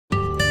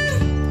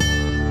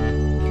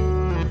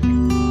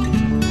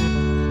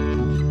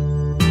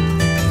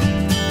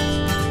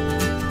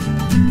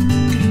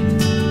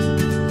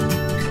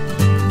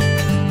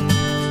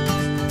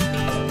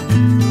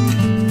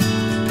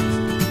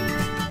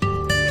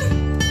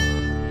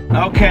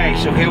Okay,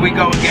 so here we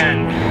go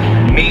again.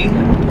 Me,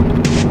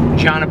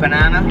 John a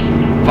Banana,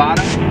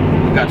 Vada.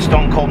 We got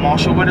Stone Cold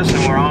Marshall with us,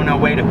 and we're on our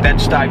way to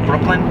Bed-Stuy,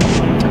 Brooklyn.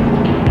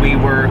 We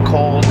were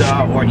called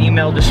or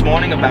emailed this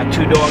morning about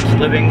 2 dogs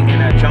living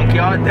in a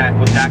junkyard that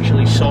was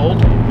actually sold.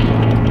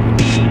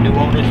 The new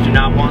owners do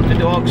not want the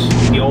dogs.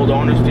 The old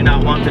owners do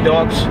not want the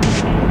dogs.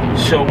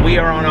 So we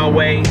are on our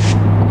way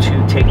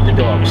to take the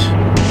dogs,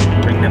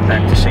 bring them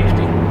back to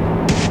safety.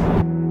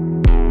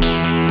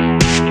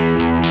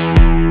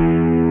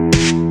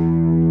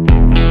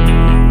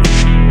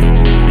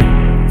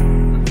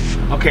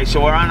 Okay,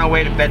 so we're on our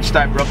way to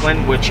Bed-Stuy,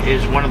 Brooklyn, which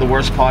is one of the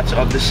worst parts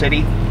of the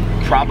city,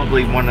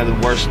 probably one of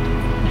the worst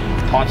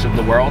parts of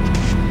the world.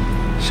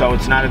 So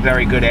it's not a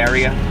very good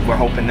area. We're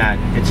hoping that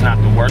it's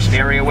not the worst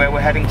area where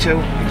we're heading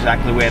to,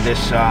 exactly where this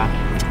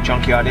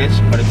junkyard is,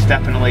 but it's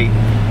definitely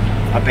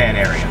a bad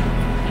area.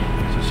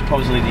 So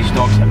supposedly these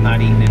dogs have not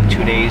eaten in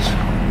 2 days.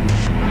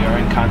 We are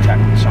in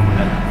contact with someone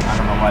that, I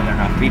don't know why they're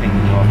not feeding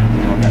the dog.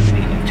 The dog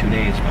hasn't eaten in 2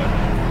 days, but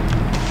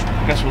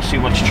I guess we'll see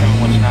what's true and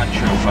what's not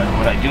true. But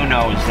what I do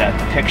know is that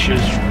the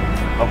pictures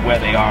of where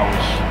they are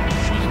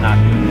was not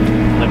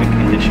good living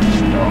conditions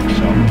for dogs.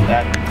 So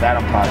that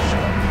I'm positive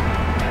of.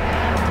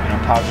 And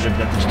I'm positive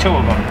that there's 2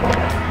 of them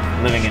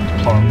living in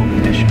deplorable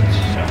conditions.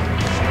 So.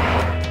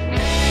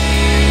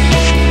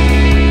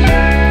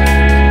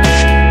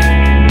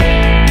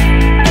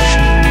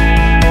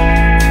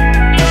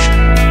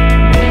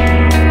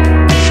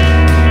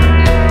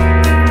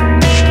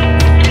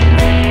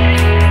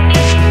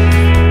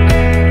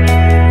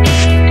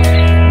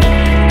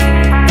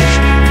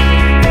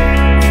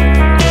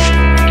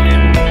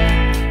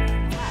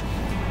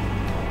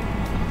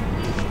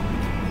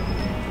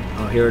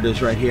 Here it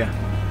is right here.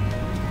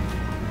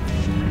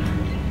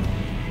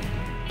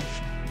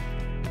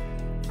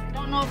 I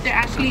don't know if they're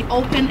actually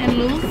open and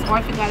loose or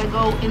if you gotta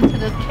go into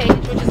the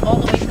cage, which is all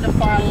the way to the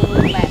far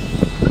left.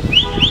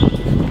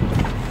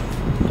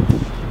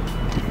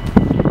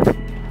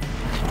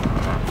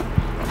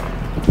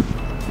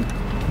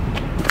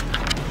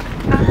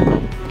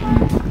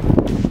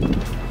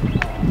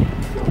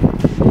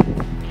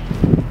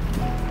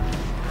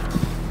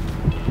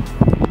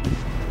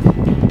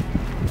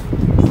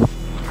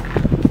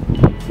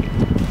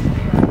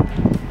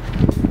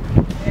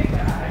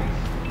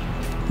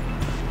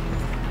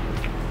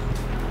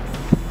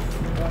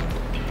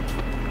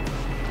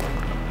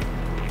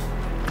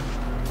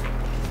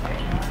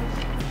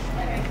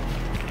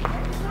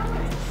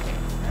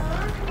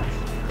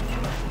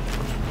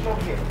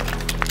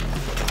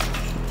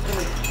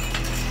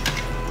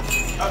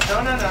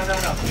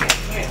 No.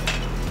 Come here.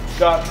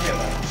 Dog, come here,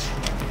 buddy.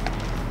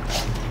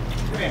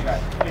 Come here,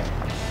 guys. Come here.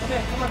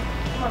 Come on.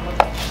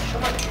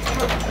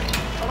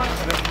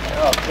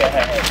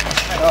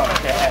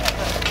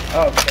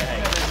 Okay.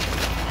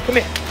 Come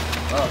here.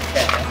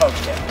 Okay.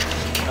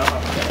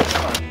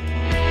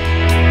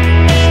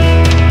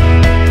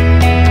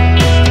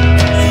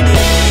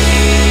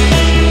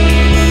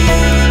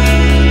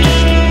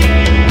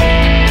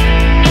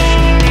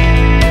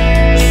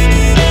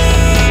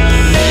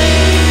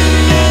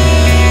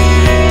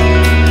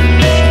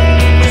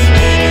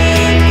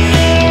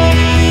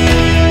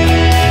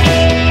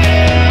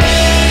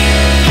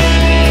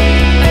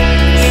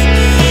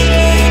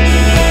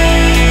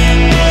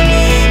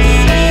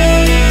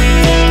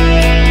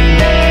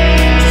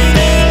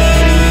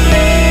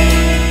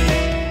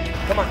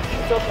 Come on.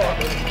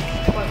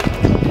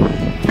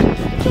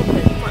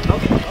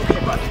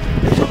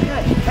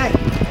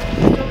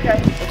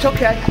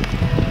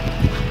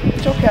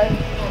 It's okay.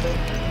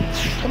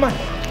 Come on.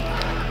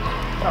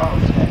 Oh,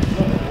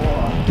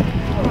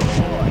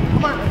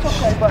 come on, it's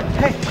okay, bud.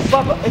 Hey,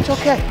 Bubba, it's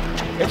okay.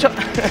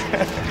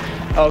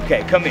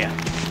 Okay, come here.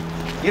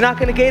 You're not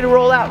gonna gator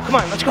roll out. Come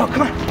on, let's go.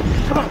 Come on,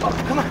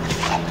 Bubba. Come on.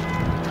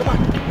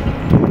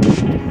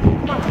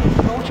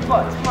 Go with your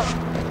butt. Come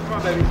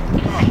on, baby.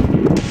 Come on.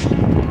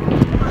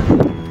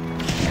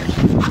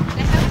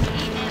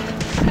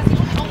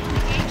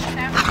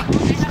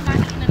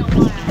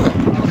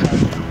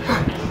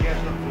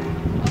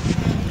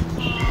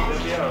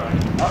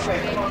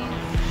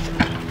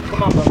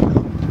 Come on, Bubba.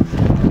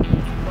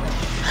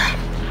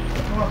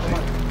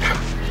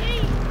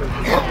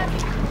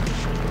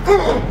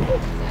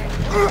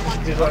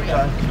 He's like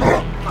that.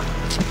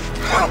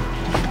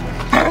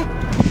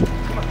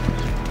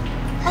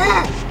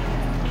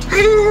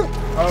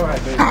 All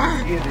right, baby.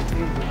 Easy.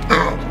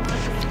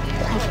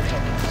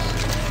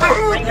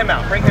 Bring him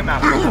out.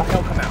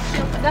 He'll come out.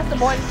 That's the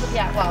boy.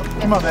 Yeah, well.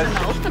 Come on, baby.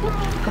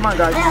 Come on,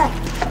 guys.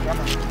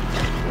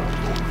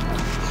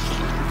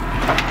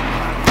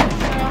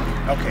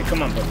 Okay,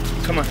 come on, bro.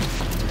 Come on.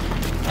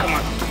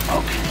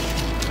 Okay.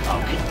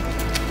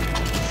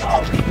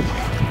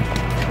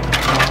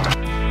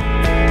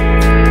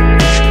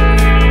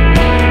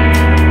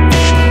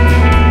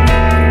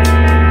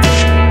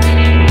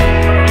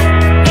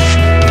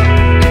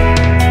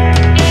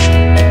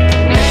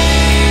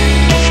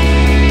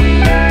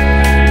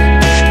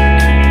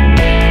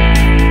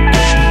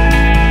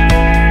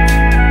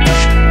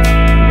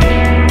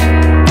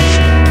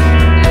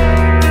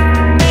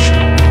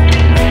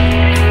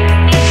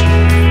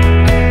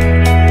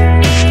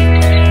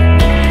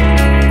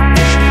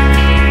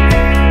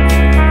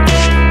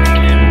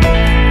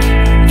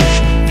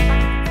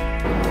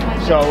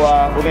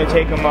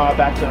 them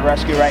back to the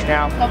rescue right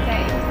now.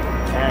 Okay.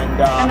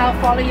 And I'll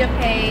follow your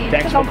page.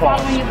 Thanks for calling.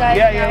 Following you guys.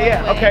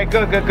 Yeah. Okay,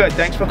 good.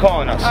 Thanks for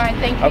calling us. All right,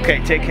 thank you. Okay,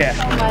 take care.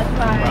 Thanks so much.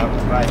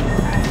 Bye. Bye.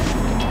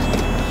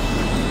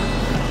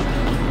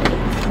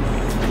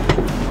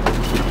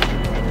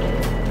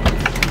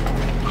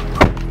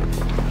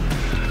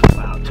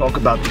 Wow, talk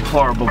about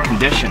deplorable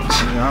conditions.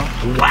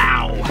 Yeah.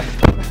 Wow.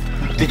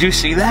 Did you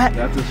see that?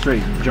 That's a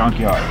straight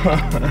junkyard.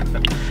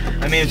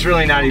 I mean, it's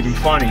really not even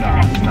funny. No,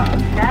 it's not.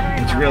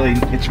 It's really.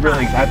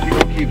 That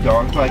people keep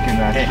dogs like in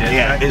that shit.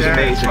 Yeah, back it's there.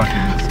 amazing. It's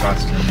fucking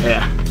disgusting.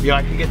 Yeah. Yeah,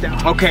 I can get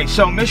down. Okay,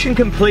 so mission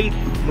complete.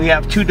 We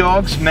have 2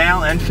 dogs,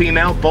 male and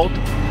female, both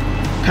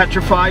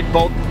petrified,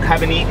 both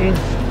haven't eaten.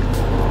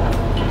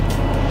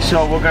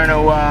 So we're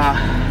gonna.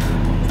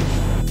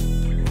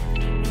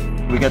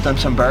 We got them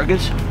some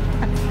burgers.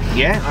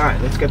 Yeah. All right,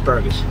 let's get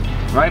burgers.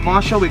 Right,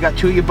 Marshall? We got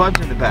 2 of your buds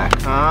in the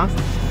back, huh?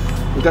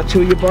 We got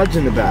 2 of your buds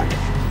in the back.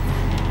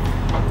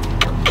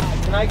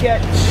 Can I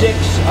get 6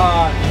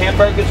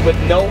 hamburgers with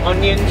no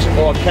onions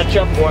or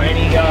ketchup or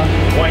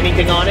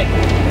anything on it?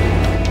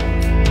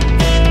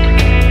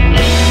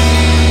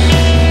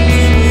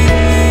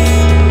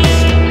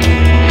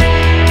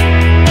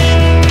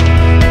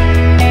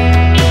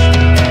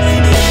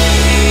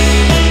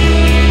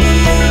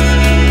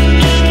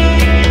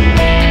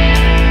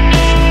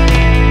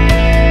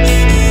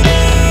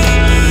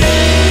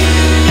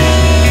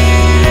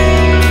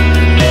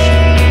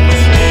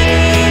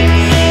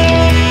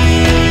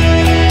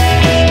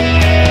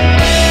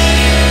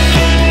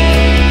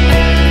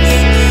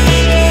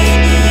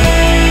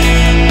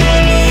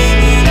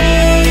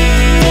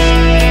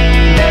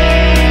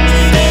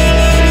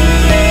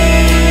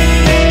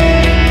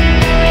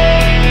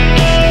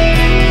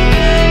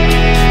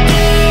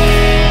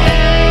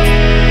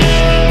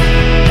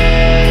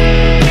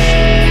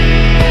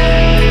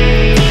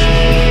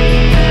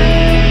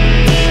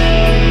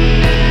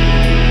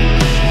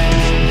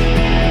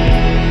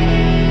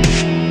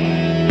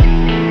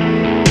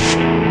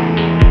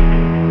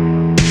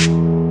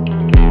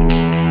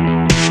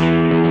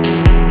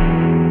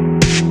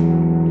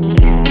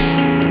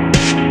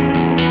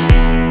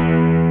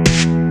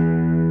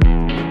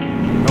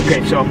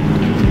 Okay, so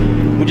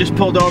we just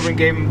pulled over and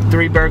gave them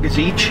 3 burgers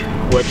each,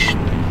 which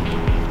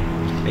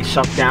they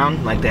sucked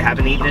down like they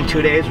haven't eaten in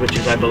 2 days, which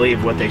is, I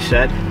believe, what they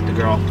said. The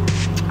girl,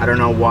 I don't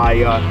know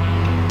why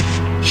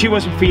she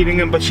wasn't feeding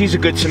them, but she's a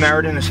good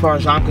Samaritan as far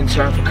as I'm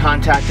concerned for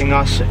contacting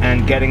us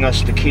and getting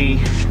us the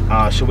key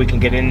so we can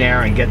get in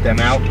there and get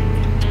them out.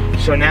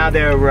 So now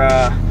they're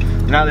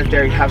now that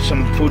they have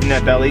some food in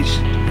their bellies,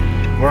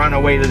 we're on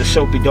our way to the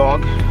Soapy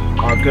Dog,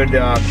 our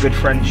good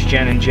friends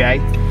Jen and Jay.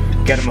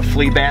 Get them a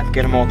flea bath,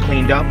 get them all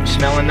cleaned up,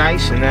 smelling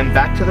nice, and then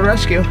back to the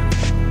rescue.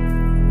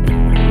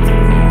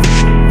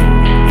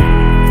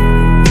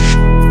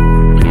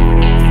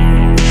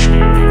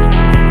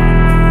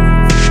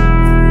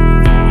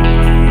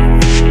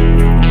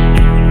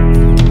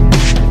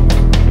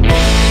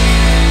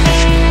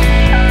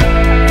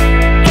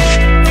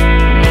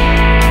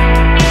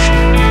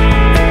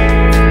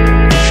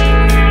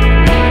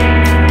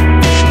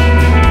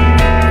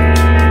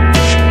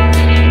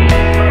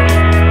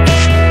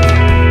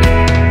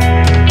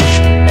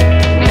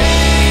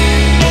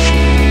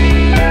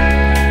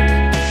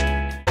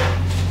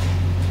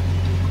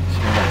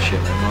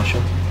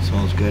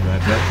 Smells good, right,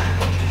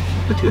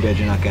 Beth? Too bad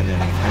you're not getting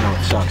any. I know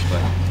it sucks,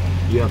 but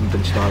you haven't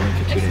been starving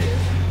for 2 days.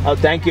 Oh,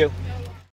 thank you.